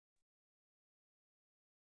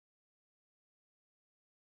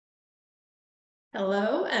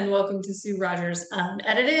Hello and welcome to Sue Rogers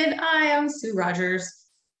Unedited. I am Sue Rogers.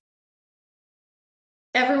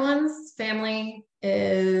 Everyone's family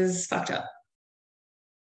is fucked up.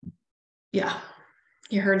 Yeah,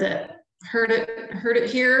 you heard it. Heard it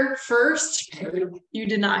here first. You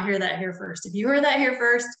did not hear that here first. If you heard that here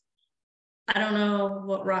first, I don't know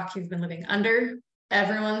what rock you've been living under.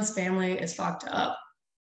 Everyone's family is fucked up.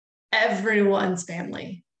 Everyone's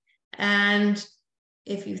family. And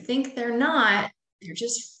if you think they're not, they're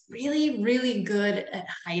just really, really good at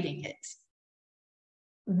hiding it.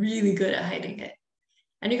 Really good at hiding it.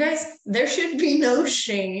 And you guys, there should be no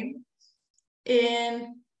shame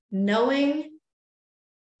in knowing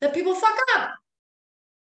that people fuck up.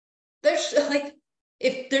 There's like,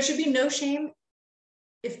 if there should be no shame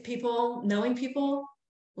if knowing people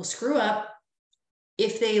will screw up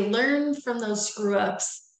if they learn from those screw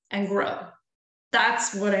ups and grow.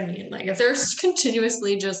 That's what I mean. Like, if there's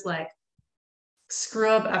continuously just like screw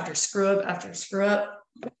up after screw up after screw up,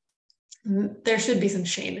 there should be some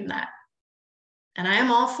shame in that. And I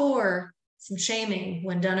am all for some shaming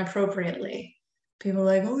when done appropriately. People are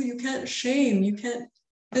like, oh, you can't shame. You can't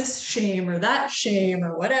this shame or that shame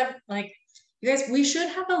or whatever. Like, you guys, we should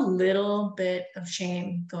have a little bit of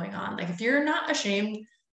shame going on. Like, if you're not ashamed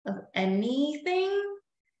of anything,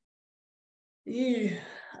 it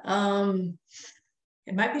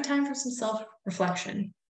might be time for some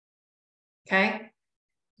self-reflection. Okay?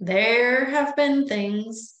 There have been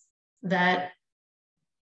things that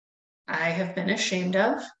I have been ashamed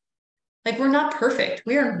of. Like, we're not perfect.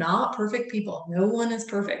 We are not perfect people. No one is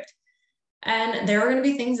perfect. And there are going to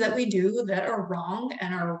be things that we do that are wrong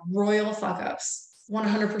and are royal fuck ups,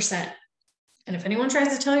 100%. And if anyone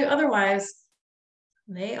tries to tell you otherwise,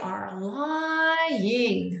 they are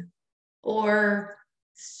lying or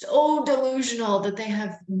so delusional that they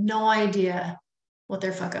have no idea what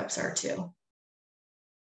their fuck ups are too.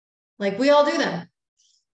 Like, we all do them.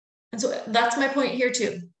 And so that's my point here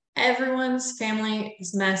too. Everyone's family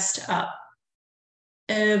is messed up.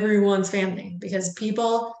 Everyone's family, because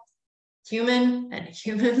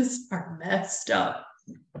humans are messed up.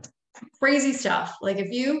 Crazy stuff. Like,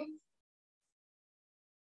 if you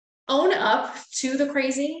own up to the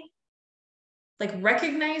crazy, like,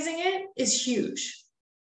 recognizing it is huge.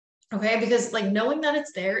 Okay, because like knowing that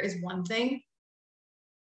it's there is one thing.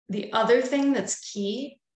 The other thing that's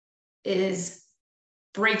key is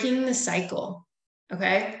breaking the cycle.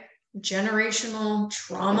 Okay, generational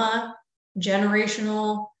trauma,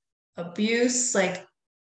 generational abuse. Like,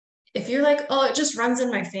 if you're like, oh, it just runs in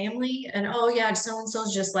my family, and oh yeah,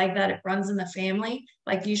 so-and-so's just like that, it runs in the family,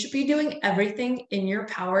 like, you should be doing everything in your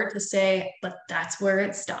power to say, but that's where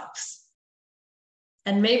it stops.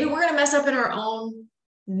 And maybe we're going to mess up in our own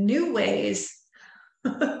new ways.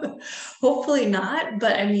 Hopefully not,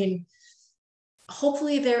 but I mean,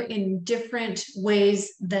 hopefully they're in different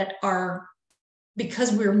ways that are,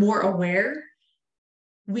 because we're more aware,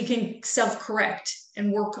 we can self-correct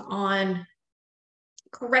and work on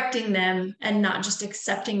correcting them and not just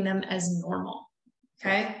accepting them as normal.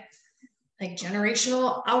 Okay. Like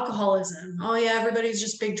generational alcoholism. Oh yeah, everybody's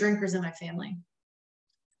just big drinkers in my family.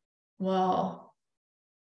 Well,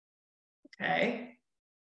 okay.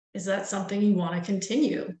 Is that something you want to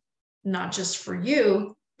continue? Not just for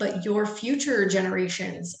you, but your future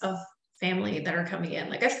generations of family that are coming in.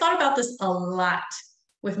 Like, I've thought about this a lot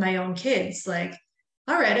with my own kids. Like,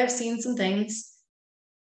 all right, I've seen some things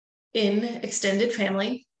in extended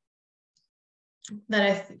family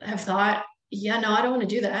that I have thought, yeah, no, I don't want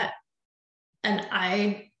to do that. And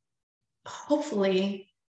I hopefully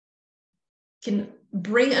can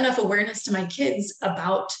bring enough awareness to my kids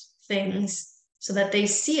about things so that they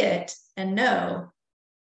see it and know,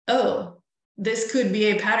 oh, this could be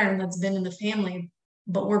a pattern that's been in the family,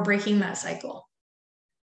 but we're breaking that cycle.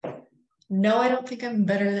 No, I don't think I'm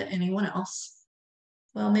better than anyone else.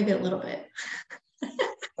 Well, maybe a little bit.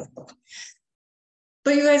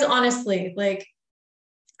 But you guys, honestly, like,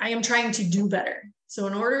 I am trying to do better. So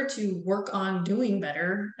in order to work on doing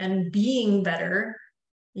better and being better,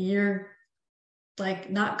 you're like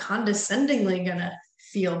not condescendingly gonna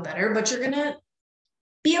feel better, but you're gonna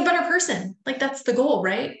be a better person. Like, that's the goal,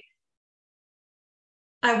 right?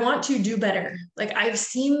 I want to do better. Like, I've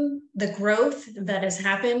seen the growth that has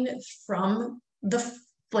happened from the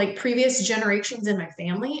like previous generations in my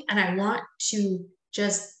family, and I want to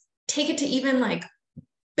just take it to even like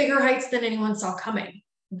bigger heights than anyone saw coming.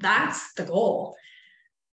 That's the goal.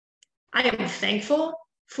 I am thankful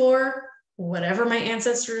for whatever my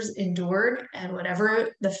ancestors endured and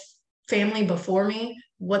whatever the family before me,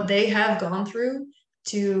 what they have gone through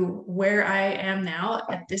to where I am now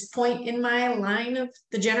at this point in my line of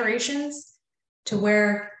the generations. to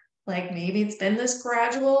where like maybe it's been this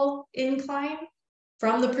gradual incline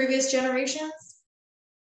from the previous generations.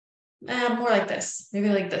 More like this, maybe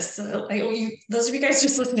like this. So those of you guys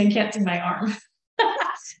just listening can't see my arm.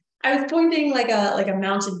 I was pointing like a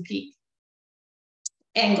mountain peak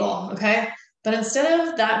angle, okay? But instead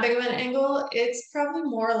of that big of an angle, it's probably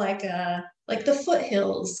more like the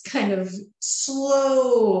foothills, kind of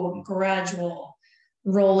slow, gradual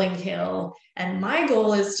rolling hill. And my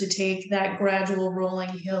goal is to take that gradual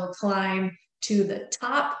rolling hill climb to the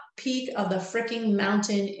top peak of the freaking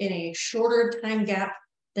mountain in a shorter time gap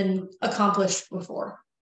than accomplished before.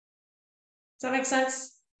 Does that make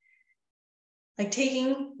sense? Like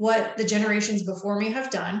taking what the generations before me have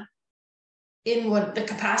done in what the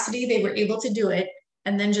capacity they were able to do it,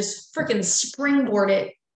 and then just freaking springboard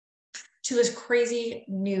it to this crazy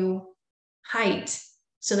new height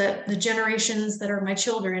so that the generations that are my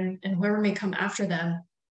children and whoever may come after them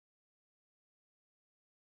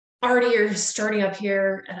already are starting up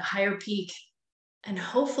here at a higher peak. And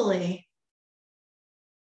hopefully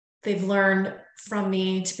they've learned from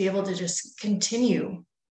me to be able to just continue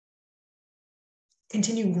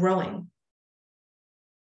growing.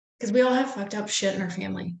 Because we all have fucked up shit in our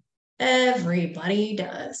family. Everybody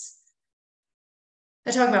does.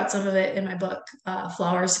 I talk about some of it in my book,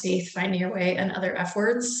 Flowers, Faith, Finding Your Way, and Other F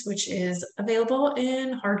Words, which is available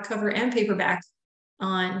in hardcover and paperback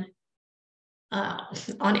on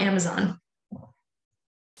Amazon.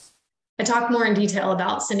 I talk more in detail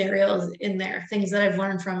about scenarios in there, things that I've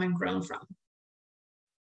learned from and grown from.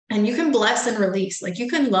 And you can bless and release. Like you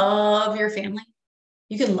can love your family.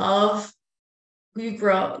 You can love who you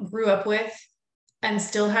grew up with and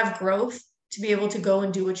still have growth to be able to go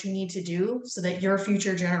and do what you need to do so that your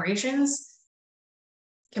future generations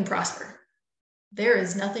can prosper. There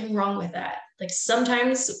is nothing wrong with that. Like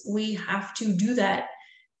sometimes we have to do that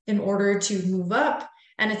in order to move up.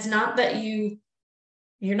 And it's not that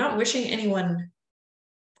you're not wishing anyone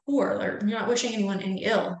poor or you're not wishing anyone any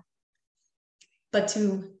ill, but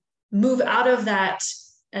to move out of that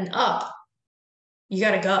and up, you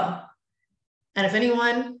got to go. And if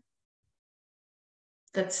anyone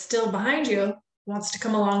that's still behind you wants to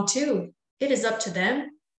come along too, it is up to them.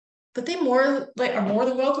 But they are more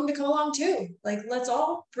than welcome to come along too. Like let's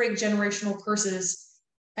all break generational curses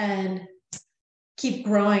and keep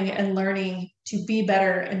growing and learning to be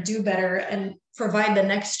better and do better and provide the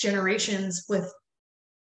next generations with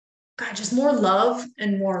just more love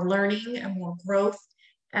and more learning and more growth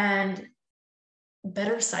and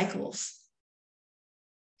better cycles.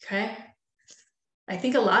 Okay. I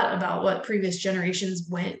think a lot about what previous generations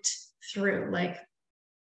went through. Like,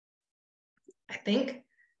 I think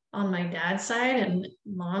on my dad's side and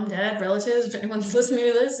mom, dad, relatives, if anyone's listening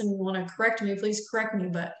to this and want to correct me, please correct me.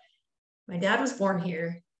 But my dad was born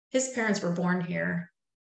here. His parents were born here.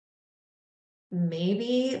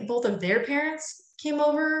 Maybe both of their parents came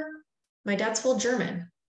over. My dad's full German.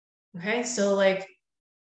 Okay. So like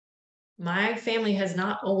my family has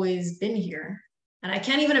not always been here. And I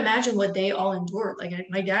can't even imagine what they all endured. Like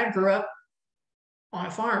my dad grew up on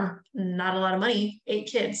a farm, not a lot of money, 8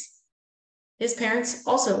 kids. His parents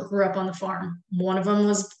also grew up on the farm. One of them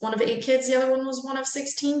was one of 8 kids. The other one was one of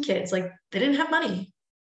 16 kids. Like they didn't have money.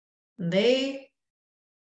 They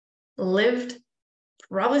lived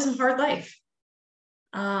probably some hard life.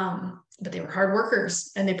 But they were hard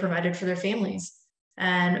workers and they provided for their families.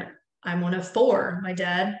 And I'm one of 4. My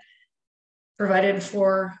dad provided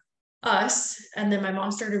for us, and then my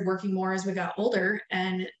mom started working more as we got older,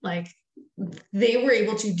 and like they were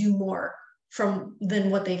able to do more than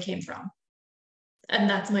what they came from. And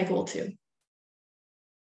that's my goal too.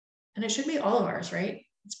 And it should be all of ours, right?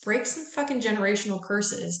 Let's break some fucking generational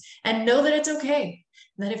curses and know that it's okay.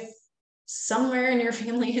 That if somewhere in your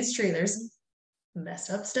family history there's messed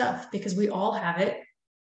up stuff, because we all have it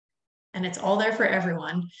and it's all there for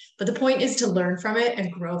everyone. But the point is to learn from it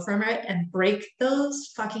and grow from it and break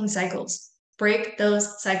those fucking cycles. Break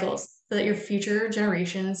those cycles so that your future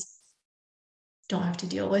generations don't have to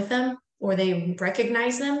deal with them, or they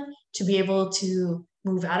recognize them to be able to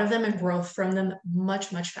move out of them and grow from them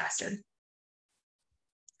much, much faster.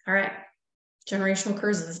 All right. Generational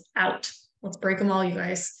curses out. Let's break them all, you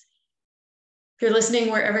guys. If you're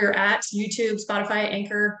listening wherever you're at, YouTube, Spotify,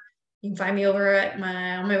 Anchor, you can find me over at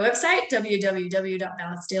on my website,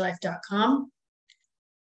 www.balancedaylife.com.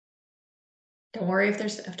 Don't worry if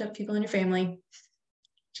there's effed up people in your family.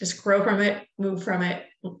 Just grow from it, move from it,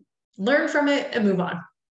 learn from it, and move on.